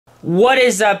What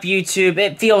is up, YouTube?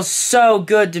 It feels so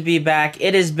good to be back.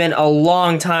 It has been a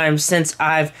long time since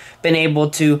I've been able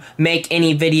to make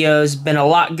any videos. Been a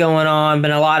lot going on,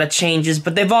 been a lot of changes,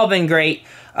 but they've all been great.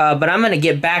 But I'm going to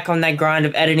get back on that grind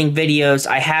of editing videos.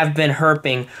 I have been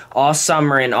herping all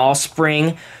summer and all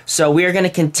spring, so we are going to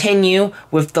continue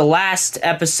with the last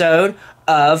episode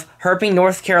of Herping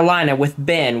North Carolina with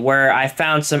Ben, where I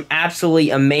found some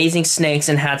absolutely amazing snakes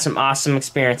and had some awesome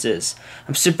experiences.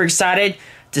 I'm super excited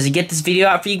to get this video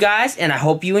out for you guys, and I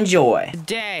hope you enjoy.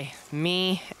 Today,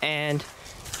 me and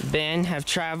Ben have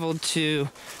traveled to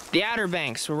the Outer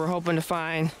Banks, where we're hoping to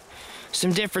find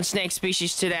some different snake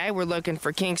species today. We're looking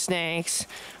for king snakes,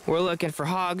 we're looking for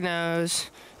hognose.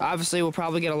 Obviously, we'll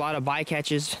probably get a lot of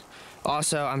bycatches.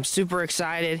 Also, I'm super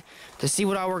excited to see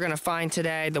what all we're gonna find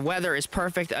today. The weather is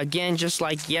perfect, again, just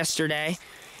like yesterday,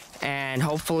 and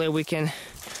hopefully we can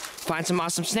find some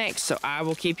awesome snakes, so I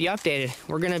will keep you updated.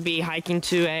 We're gonna be hiking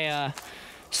to a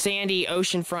sandy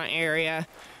oceanfront area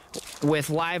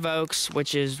with live oaks,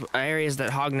 which is areas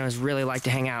that hognose really like to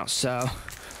hang out, so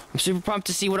I'm super pumped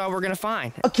to see what all we're gonna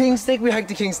find. A king snake? We hiked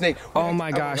a king snake. Oh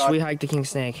my gosh, we hiked a king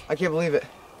snake. I can't believe it.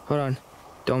 Hold on,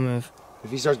 don't move.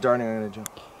 If he starts darting, I'm gonna jump.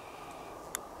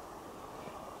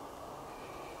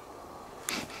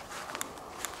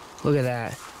 Look at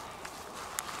that.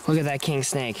 Look at that king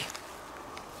snake.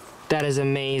 That is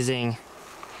amazing.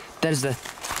 That is the...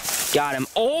 Got him.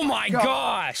 Oh my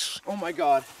gosh! Oh my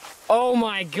god. Oh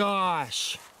my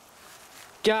gosh.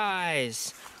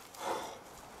 Guys.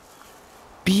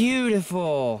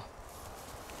 Beautiful.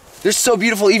 They're so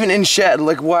beautiful even in shed.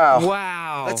 Like, wow.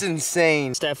 Wow. That's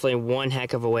insane. It's definitely one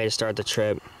heck of a way to start the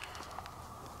trip.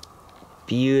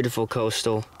 Beautiful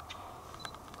coastal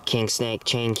king snake,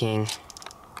 chain king,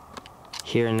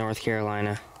 here in North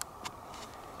Carolina.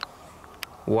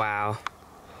 Wow.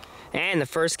 And the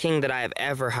first king that I have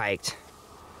ever hiked.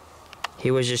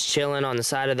 He was just chilling on the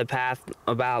side of the path,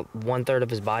 about 1/3 of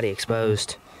his body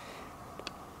exposed.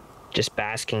 Just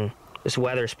basking. This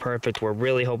weather's perfect. We're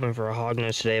really hoping for a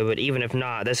hognose today, but even if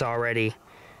not, this already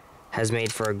has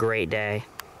made for a great day.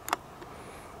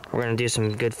 We're gonna do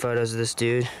some good photos of this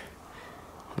dude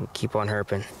and keep on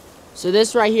herping. So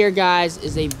this right here, guys,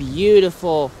 is a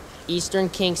beautiful eastern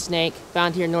king snake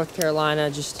found here in North Carolina.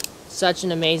 Just such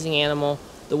an amazing animal.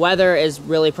 The weather is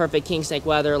really perfect king snake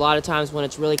weather. A lot of times when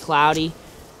it's really cloudy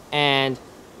and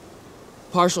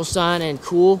partial sun and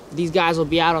cool, these guys will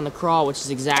be out on the crawl, which is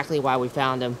exactly why we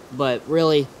found them. But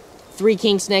really, 3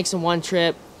 king snakes in one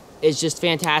trip is just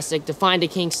fantastic. To find a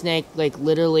king snake, like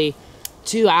literally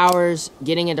 2 hours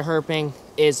getting into herping,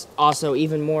 is also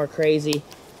even more crazy.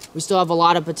 We still have a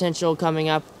lot of potential coming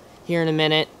up here in a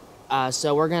minute.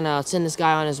 So we're gonna send this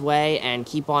guy on his way and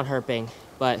keep on herping.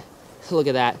 But look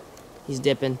at that, he's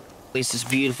dipping. At least this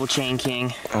beautiful chain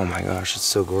king. Oh my gosh, it's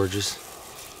so gorgeous.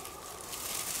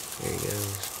 There he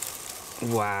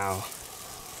goes. Wow.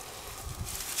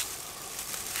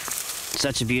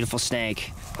 Such a beautiful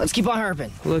snake. Let's keep on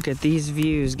herping. Look at these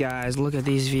views, guys. Look at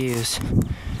these views.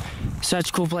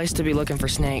 Such a cool place to be looking for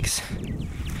snakes.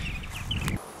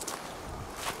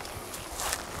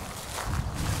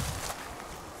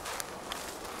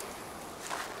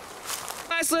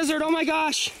 Nice lizard, oh my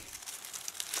gosh.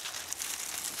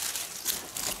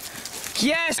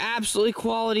 Yes, absolutely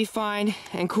quality find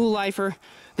and cool lifer.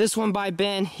 This one by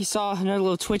Ben, he saw another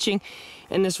little twitching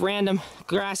in this random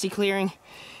grassy clearing,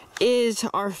 is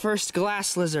our first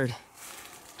glass lizard.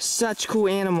 Such cool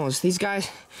animals. These guys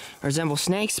resemble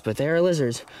snakes, but they are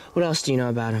lizards. What else do you know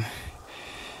about them?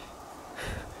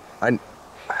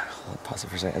 Pause it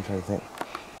for a second, I'm trying to think.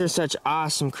 They're such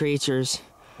awesome creatures.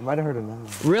 I might have heard another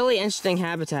one. Really interesting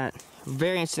habitat.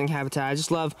 Very interesting habitat. I just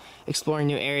love exploring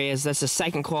new areas. That's a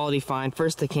second quality find.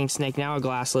 First the king snake, now a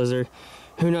glass lizard.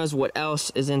 Who knows what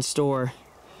else is in store.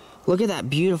 Look at that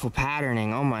beautiful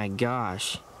patterning. Oh my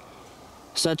gosh.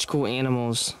 Such cool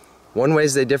animals. One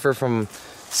ways they differ from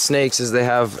snakes is they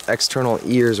have external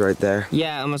ears right there.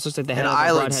 Yeah, almost looks like the head And of a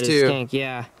eyelids broad-headed too. skink.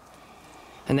 Yeah.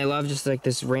 And they love just like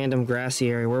this random grassy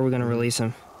area. Where are we gonna release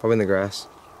them? Probably in the grass.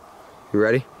 You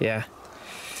ready? Yeah.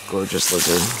 Gorgeous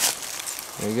lizard.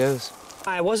 There he goes.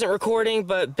 I wasn't recording,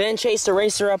 but Ben chased a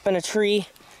racer up in a tree,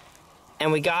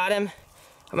 and we got him.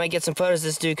 I might get some photos of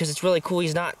this dude because it's really cool.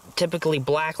 He's not typically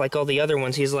black like all the other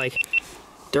ones. He's like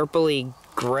derpily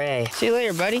gray. See you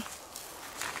later, buddy.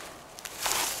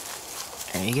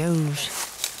 There he goes.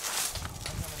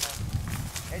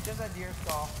 It's just a deer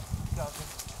skull.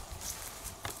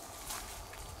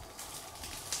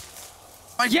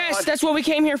 Yes, that's what we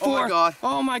came here for. Oh my god.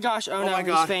 Oh my gosh. Oh no,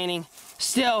 he's feigning.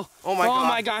 Still. Oh my god. Oh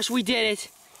my gosh, we did it.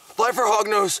 Fly for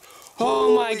hognose.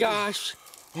 Oh my gosh.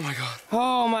 Oh my god.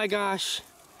 Oh my gosh.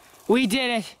 We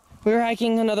did it. We were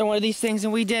hiking another one of these things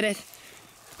and we did it.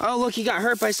 Oh, look, he got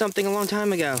hurt by something a long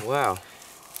time ago. Wow.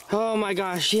 Oh my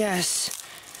gosh, yes.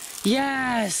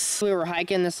 Yes! We were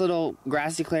hiking this little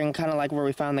grassy clearing, kind of like where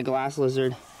we found the glass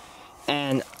lizard.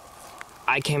 And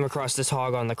I came across this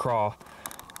hog on the crawl.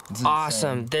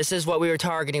 Awesome. This is what we were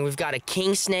targeting. We've got a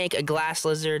king snake, a glass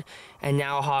lizard, and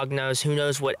now a hognose. Who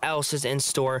knows what else is in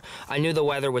store. I knew the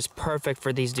weather was perfect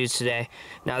for these dudes today.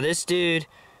 Now this dude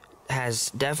has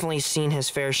definitely seen his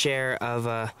fair share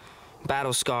of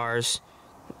battle scars.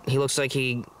 He looks like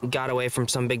he got away from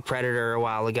some big predator a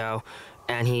while ago,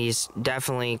 and he's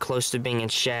definitely close to being in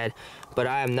shed, but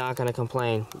I am not gonna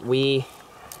complain. We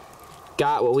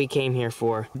got what we came here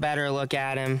for. Better look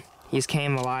at him. He's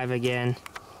came alive again.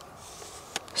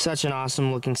 Such an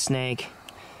awesome looking snake.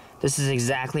 This is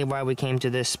exactly why we came to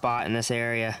this spot in this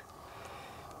area.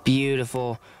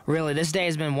 Beautiful. Really, this day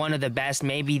has been one of the best,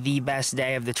 maybe the best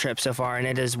day of the trip so far, and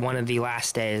it is one of the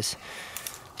last days.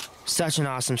 Such an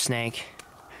awesome snake.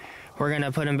 We're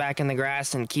gonna put him back in the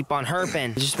grass and keep on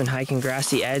herping. We've just been hiking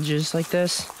grassy edges like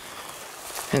this,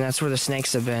 and that's where the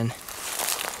snakes have been.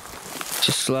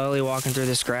 Just slowly walking through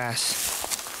this grass.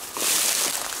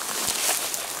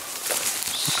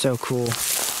 This is so cool.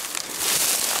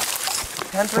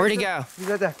 Where'd he go? He's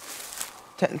right there.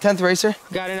 10th racer.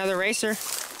 Got another racer.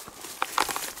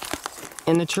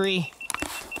 In the tree.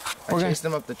 I chased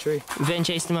him up the tree. Vin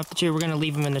chased him up the tree. We're gonna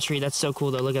leave him in the tree. That's so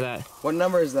cool though, look at that. What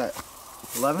number is that?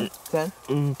 11?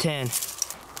 10? 10.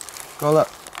 Roll up.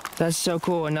 That's so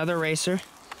cool, another racer.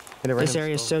 This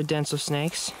area is so dense with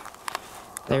snakes.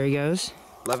 There he goes.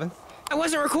 11? I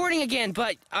wasn't recording again,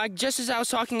 but just as I was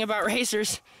talking about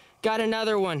racers, got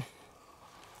another one.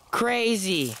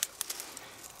 Crazy.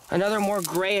 Another more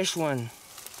grayish one.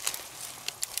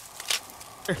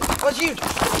 Oh, it's huge!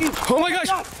 It's huge! Oh my gosh!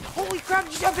 God. Holy crap,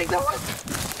 did you see how big that was?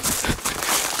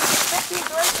 15th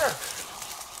racer!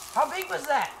 How big was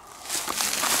that?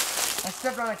 I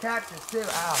stepped on a cactus too,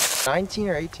 ow. 19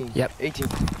 or 18? Yep. 18.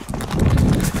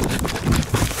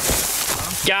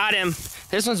 Got him.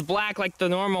 This one's black like the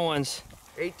normal ones.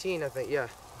 18, I think, yeah.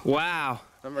 Wow.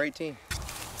 Number 18.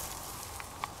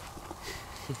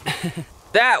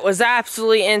 That was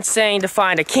absolutely insane to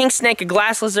find a king snake, a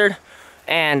glass lizard,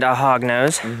 and a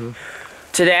hognose.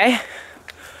 Today,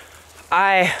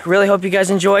 I really hope you guys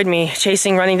enjoyed me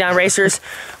chasing, running down racers.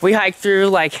 We hiked through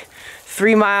like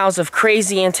 3 miles of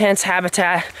crazy intense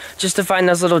habitat just to find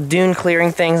those little dune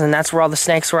clearing things, and that's where all the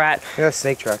snakes were at. Yeah,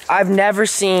 snake tracks. I've never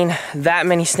seen that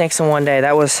many snakes in one day.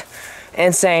 That was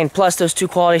insane. Plus those 2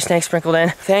 quality snakes sprinkled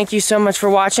in. Thank you so much for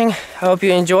watching. I hope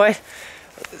you enjoyed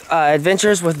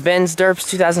Adventures with Ben's Derps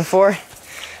 2004.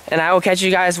 And I will catch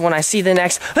you guys when I see the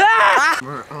next. Ah!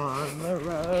 We're on the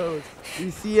road. We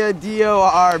see a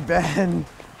DOR, Ben.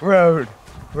 Road.